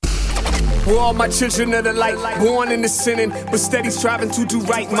We're all my children of the light, born in the sinning, but steady striving to do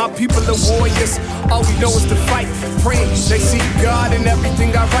right. My people are warriors, all we know is to fight. Praying they see God in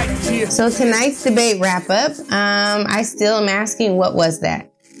everything I write. Yeah. So tonight's debate wrap up, I still am asking, what was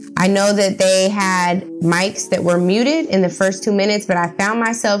that? I know that they had mics that were muted in the first 2 minutes, but I found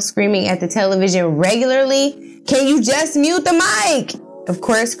myself screaming at the television regularly, can you just mute the mic? Of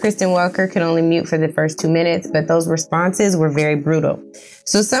course, Kristen Welker could only mute for the first 2 minutes, but those responses were very brutal.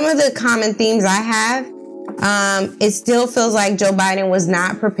 So some of the common themes I have, it still feels like Joe Biden was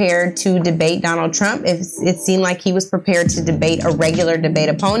not prepared to debate Donald Trump. It seemed like he was prepared to debate a regular debate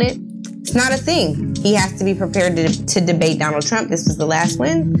opponent. It's not a thing. He has to be prepared to debate Donald Trump. This was the last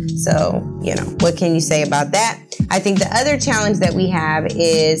win. So, what can you say about that? I think the other challenge that we have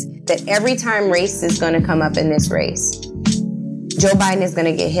is that every time race is going to come up in this race, Joe Biden is going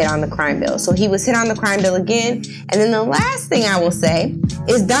to get hit on the crime bill. So he was hit on the crime bill again. And then the last thing I will say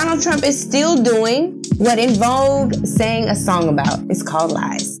is Donald Trump is still doing what En Vogue sang a song about. It's called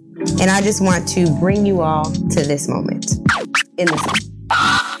Lies. And I just want to bring you all to this moment in the song.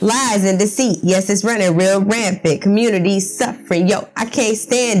 Lies and deceit, yes, it's running real rampant. Communities suffering, yo, I can't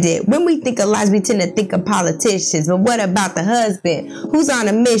stand it. When we think of lies, we tend to think of politicians. But what about the husband who's on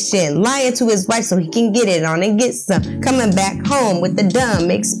a mission, lying to his wife so he can get it on and get some, coming back home with the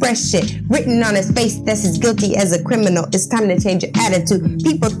dumb expression written on his face that's as guilty as a criminal. It's time to change your attitude.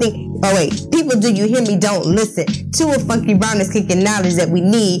 People do you hear me? Don't listen to a funky round is kicking knowledge that we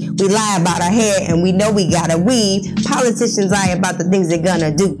need. We lie about our hair and we know we gotta weave. Politicians lie about the things they're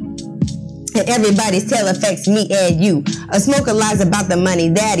gonna do. And everybody's tale affects me and you. A smoker lies about the money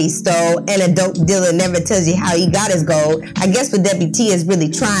that he stole, and a dope dealer never tells you how he got his gold. I guess what Debbie T is really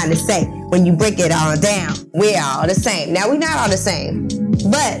trying to say, when you break it all down, we're all the same. Now, we're not all the same,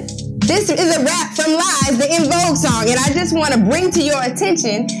 but this is a rap from Lies, the En Vogue song, and I just want to bring to your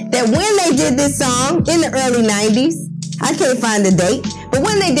attention that when they did this song in the early 90s, I can't find the date, but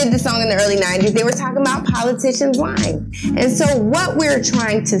when they did the song in the early 90s, they were talking about politicians lying. And so what we're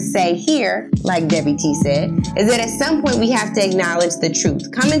trying to say here, like Debbie T said, is that at some point we have to acknowledge the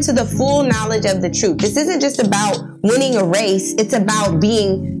truth. Come into the full knowledge of the truth. This isn't just about winning a race. It's about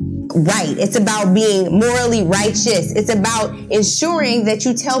being right. It's about being morally righteous. It's about ensuring that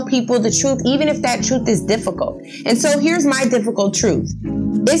you tell people the truth, even if that truth is difficult. And so here's my difficult truth.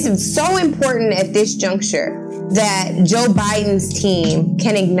 It's so important at this juncture that Joe Biden's team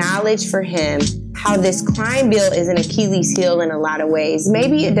can acknowledge for him how this crime bill is an Achilles heel in a lot of ways.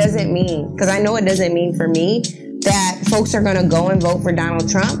 Maybe it doesn't mean, because I know it doesn't mean for me, that folks are going to go and vote for Donald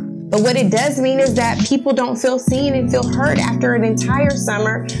Trump. But what it does mean is that people don't feel seen and feel heard after an entire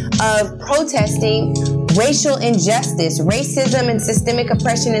summer of protesting racial injustice, racism, and systemic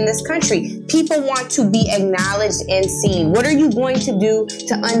oppression in this country. People want to be acknowledged and seen. What are you going to do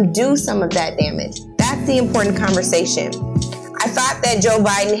to undo some of that damage? That's the important conversation. I thought that Joe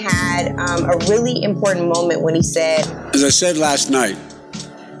Biden had a really important moment when he said, as I said last night,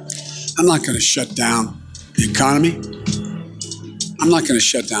 I'm not going to shut down the economy. I'm not going to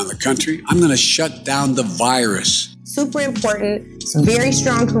shut down the country. I'm going to shut down the virus. Super important, very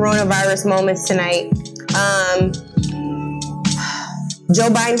strong coronavirus moments tonight. Joe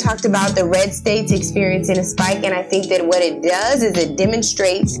Biden talked about the red states experiencing a spike, and I think that what it does is it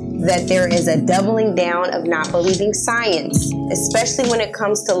demonstrates that there is a doubling down of not believing science, especially when it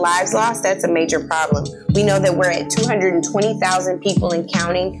comes to lives lost. That's a major problem. We know that we're at 220,000 people and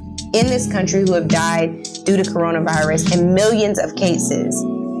counting in this country who have died due to coronavirus and millions of cases.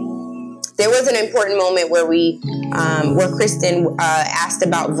 There was an important moment where where Kristen asked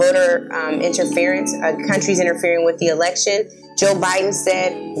about voter interference, countries interfering with the election. Joe Biden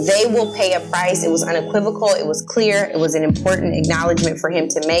said they will pay a price. It was unequivocal. It was clear. It was an important acknowledgement for him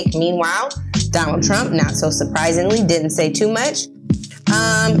to make. Meanwhile, Donald Trump, not so surprisingly, didn't say too much.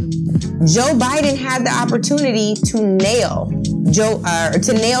 Joe Biden had the opportunity to nail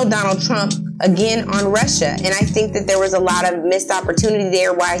Donald Trump again on Russia. And I think that there was a lot of missed opportunity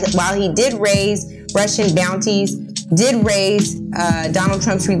there. While he did raise Russian bounties, did raise Donald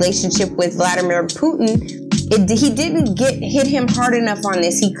Trump's relationship with Vladimir Putin, he didn't hit him hard enough on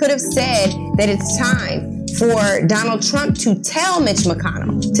this. He could have said that it's time for Donald Trump to tell Mitch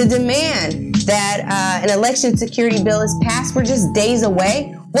McConnell, to demand that an election security bill is passed. We're just days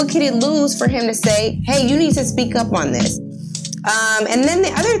away. What could it lose for him to say, hey, you need to speak up on this? And then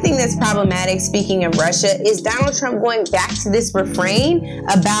the other thing that's problematic, speaking of Russia, is Donald Trump going back to this refrain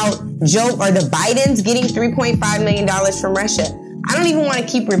about the Bidens getting $3.5 million from Russia. I don't even want to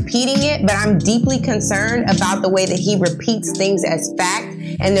keep repeating it, but I'm deeply concerned about the way that he repeats things as fact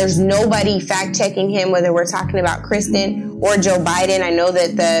and there's nobody fact-checking him, whether we're talking about Kristen or Joe Biden. I know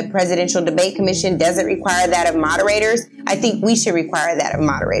that the Presidential Debate Commission doesn't require that of moderators. I think we should require that of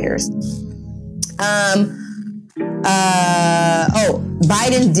moderators.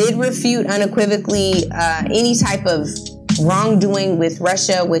 Biden did refute unequivocally any type of wrongdoing with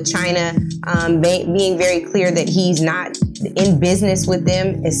Russia, with China, being very clear that he's not in business with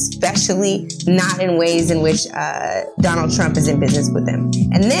them, especially not in ways in which Donald Trump is in business with them.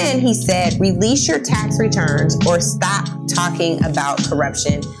 And then he said, release your tax returns or stop talking about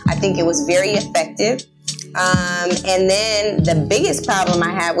corruption. I think it was very effective. And then the biggest problem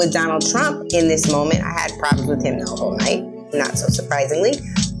I had with Donald Trump in this moment, I had problems with him the whole night, not so surprisingly,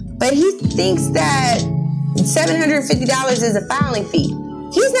 but he thinks that $750 is a filing fee.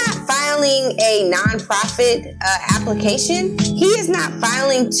 He's not filing a nonprofit application. He is not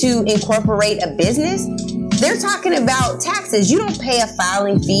filing to incorporate a business. They're talking about taxes. You don't pay a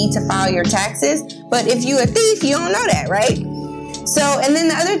filing fee to file your taxes, but if you're a thief, you don't know that, right? So, and then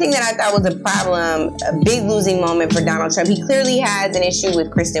the other thing that I thought was a problem, a big losing moment for Donald Trump, he clearly has an issue with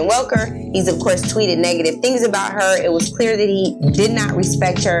Kristen Welker. He's, of course, tweeted negative things about her. It was clear that he did not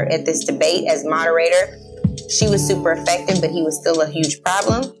respect her at this debate as moderator. She was super effective, but he was still a huge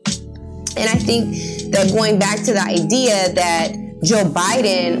problem. And I think that going back to the idea that Joe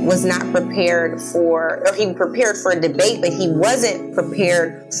Biden was not prepared for, or he prepared for a debate, but he wasn't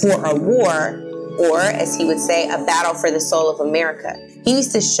prepared for a war, or, as he would say, a battle for the soul of America. He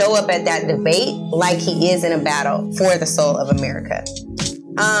needs to show up at that debate like he is in a battle for the soul of America.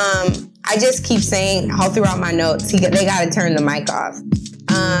 I just keep saying all throughout my notes, they got to turn the mic off.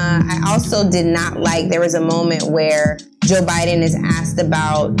 I also did not like, there was a moment where Joe Biden is asked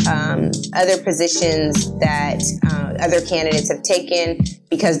about other positions that other candidates have taken,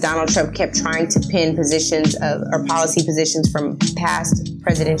 because Donald Trump kept trying to pin positions or policy positions from past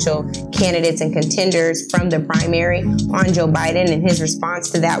presidential candidates and contenders from the primary on Joe Biden. And his response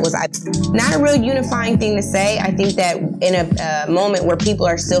to that was not a real unifying thing to say. I think that in a moment where people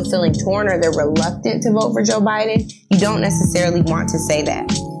are still feeling torn or they're reluctant to vote for Joe Biden, you don't necessarily want to say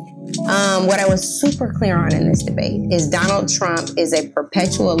that. What I was super clear on in this debate is Donald Trump is a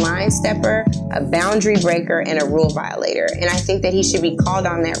perpetual line stepper, a boundary breaker, and a rule violator. And I think that he should be called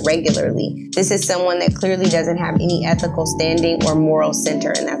on that regularly. This is someone that clearly doesn't have any ethical standing or moral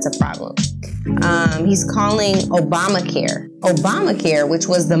center, and that's a problem. He's calling Obamacare, which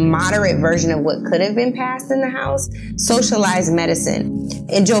was the moderate version of what could have been passed in the House, socialized medicine.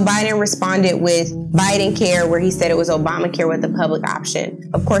 And Joe Biden responded with Biden Care, where he said it was Obamacare with a public option.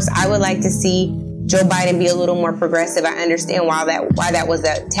 Of course, I would like to see Joe Biden be a little more progressive. I understand why that was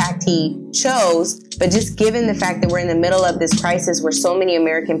the tact he chose, but just given the fact that we're in the middle of this crisis where so many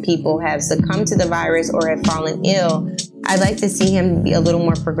American people have succumbed to the virus or have fallen ill, I'd like to see him be a little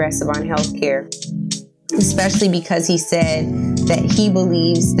more progressive on healthcare, especially because he said that he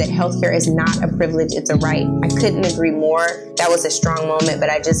believes that healthcare is not a privilege, it's a right. I couldn't agree more. That was a strong moment, but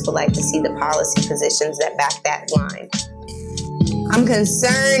I just would like to see the policy positions that back that line. I'm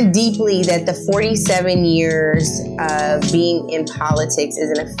concerned deeply that the 47 years of being in politics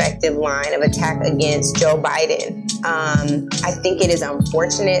is an effective line of attack against Joe Biden. I think it is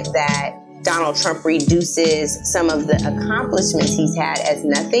unfortunate that Donald Trump reduces some of the accomplishments he's had as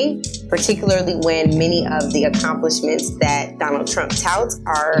nothing, particularly when many of the accomplishments that Donald Trump touts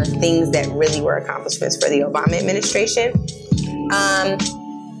are things that really were accomplishments for the Obama administration.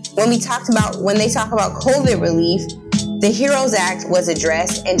 When they talk about COVID relief, the HEROES Act was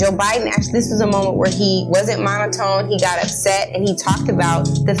addressed, and Joe Biden, actually, this was a moment where he wasn't monotone, he got upset, and he talked about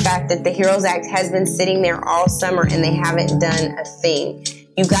the fact that the HEROES Act has been sitting there all summer and they haven't done a thing.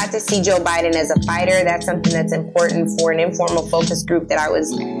 You got to see Joe Biden as a fighter. That's something that's important for an informal focus group that I was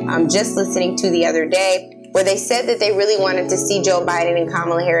just listening to the other day, where they said that they really wanted to see Joe Biden and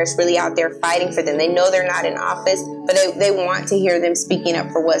Kamala Harris really out there fighting for them. They know they're not in office, but they want to hear them speaking up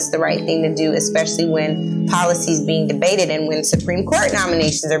for what's the right thing to do, especially when policy is being debated and when Supreme Court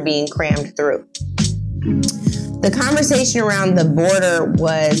nominations are being crammed through. The conversation around the border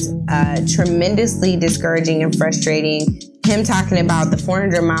was tremendously discouraging and frustrating. Him talking about the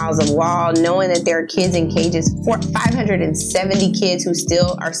 400 miles of wall, knowing that there are kids in cages, 570 kids who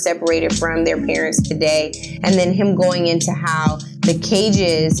still are separated from their parents today. And then him going into how the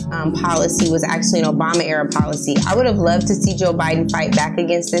cages policy was actually an Obama-era policy. I would have loved to see Joe Biden fight back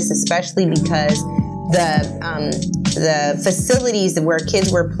against this, especially because the facilities where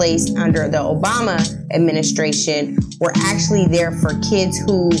kids were placed under the Obama administration were actually there for kids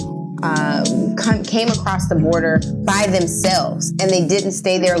who came across the border by themselves, and they didn't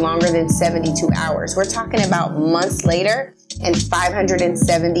stay there longer than 72 hours. We're talking about months later, and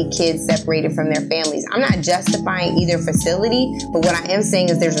 570 kids separated from their families. I'm not justifying either facility, but what I am saying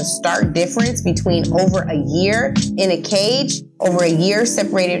is there's a stark difference between over a year in a cage, over a year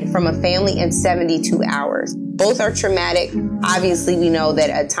separated from a family, and 72 hours. Both are traumatic. Obviously, we know that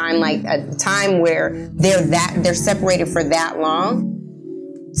a time where they're separated for that long,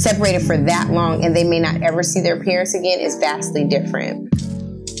 and they may not ever see their parents again is vastly different.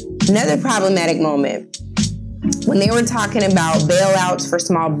 Another problematic moment, when they were talking about bailouts for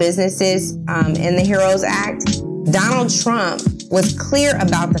small businesses in the HEROES Act, Donald Trump was clear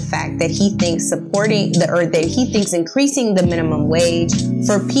about the fact that he thinks increasing the minimum wage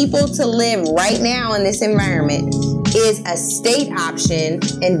for people to live right now in this environment is a state option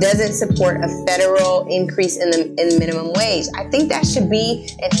and doesn't support a federal increase in the minimum wage. I think that should be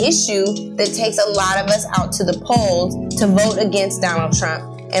an issue that takes a lot of us out to the polls to vote against Donald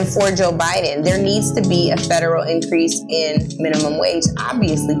Trump and for Joe Biden. There needs to be a federal increase in minimum wage.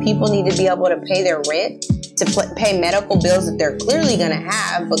 Obviously, people need to be able to pay their rent, to pay medical bills that they're clearly going to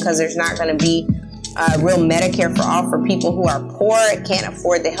have, because there's not going to be real Medicare for all for people who are poor, can't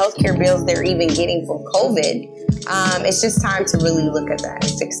afford the healthcare bills they're even getting from COVID. It's just time to really look at that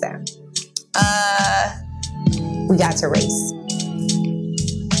and fix that. We got to race.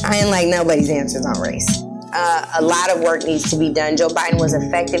 I ain't like nobody's answers on race. A lot of work needs to be done. Joe Biden was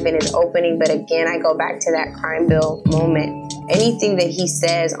effective in his opening, but again, I go back to that crime bill moment. Anything that he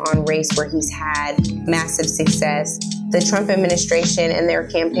says on race where he's had massive success, the Trump administration and their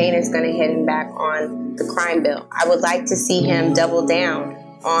campaign is going to hit back on the crime bill. I would like to see him double down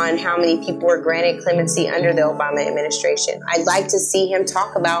on how many people were granted clemency under the Obama administration. I'd like to see him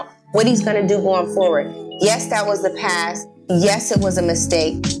talk about what he's going to do going forward. Yes, that was the past. Yes, it was a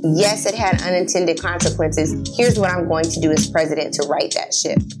mistake. Yes, it had unintended consequences. Here's what I'm going to do as president to right that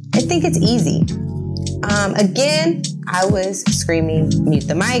ship. I think it's easy. Again, I was screaming, mute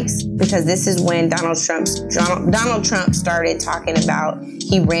the mics, because this is when Donald Trump started talking about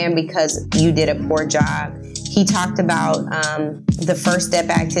he ran because you did a poor job. He talked about the First Step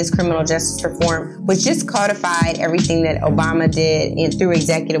Act, his criminal justice reform, which just codified everything that Obama did through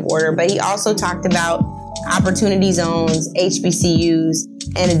executive order. But he also talked about opportunity zones, HBCUs,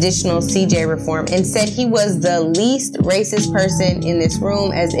 and additional CJ reform, and said he was the least racist person in this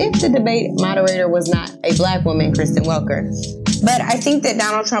room, as if the debate moderator was not a black woman, Kristen Welker. But I think that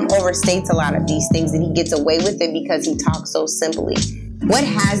Donald Trump overstates a lot of these things, and he gets away with it because he talks so simply. What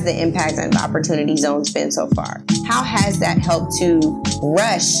has the impact on opportunity zones been so far? How has that helped to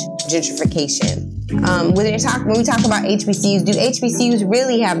rush gentrification? When we talk about HBCUs, do HBCUs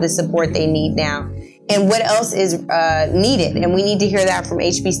really have the support they need now? And what else is needed? And we need to hear that from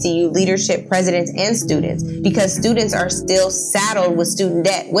HBCU leadership, presidents, and students, because students are still saddled with student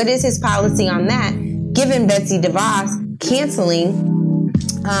debt. What is his policy on that, given Betsy DeVos canceling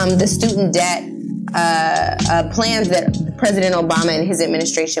the student debt plans that President Obama and his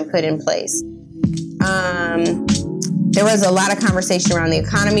administration put in place? There was a lot of conversation around the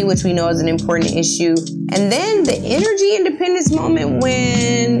economy, which we know is an important issue. And then the energy independence moment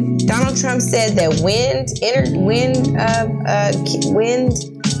when Donald Trump said that wind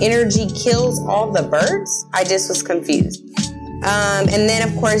energy kills all the birds. I just was confused. And then,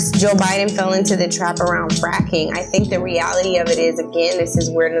 of course, Joe Biden fell into the trap around fracking. I think the reality of it is, again, this is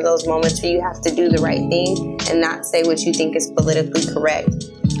one of those moments where you have to do the right thing and not say what you think is politically correct.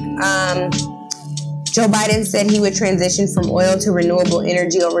 Joe Biden said he would transition from oil to renewable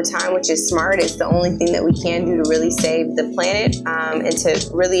energy over time, which is smart. It's the only thing that we can do to really save the planet and to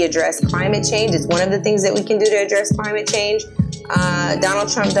really address climate change. It's one of the things that we can do to address climate change. Donald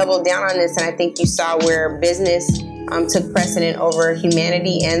Trump doubled down on this, and I think you saw where business took precedent over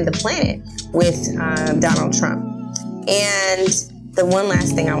humanity and the planet with Donald Trump. And the one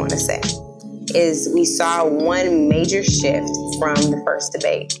last thing I want to say is we saw one major shift from the first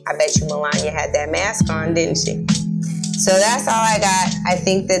debate. I bet you Melania had that mask on, didn't she? So that's all I got. I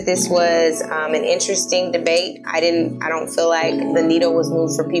think that this was an interesting debate. I don't feel like the needle was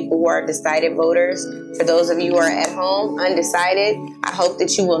moved for people who are decided voters. For those of you who are at home, undecided, I hope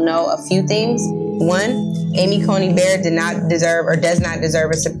that you will know a few things. One, Amy Coney Barrett does not deserve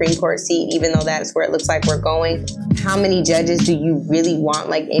a Supreme Court seat, even though that is where it looks like we're going. How many judges do you really want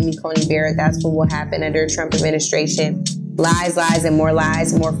like Amy Coney Barrett? That's what will happen under a Trump administration. Lies, and more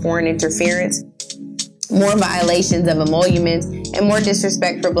foreign interference, more violations of emoluments, and more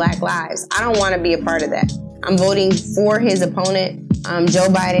disrespect for Black lives. I don't want to be a part of that. I'm voting for his opponent, Joe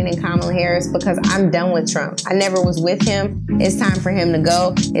Biden and Kamala Harris, because I'm done with Trump. I never was with him. It's time for him to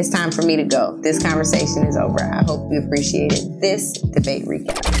go. It's time for me to go. This conversation is over. I hope you appreciated this debate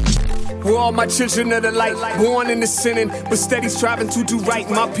recap. We're all my children of the light, born in the sinning, but steady striving to do right.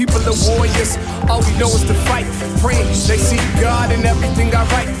 My people are warriors, all we know is to fight. Praying they see God in everything I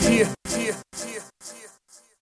write.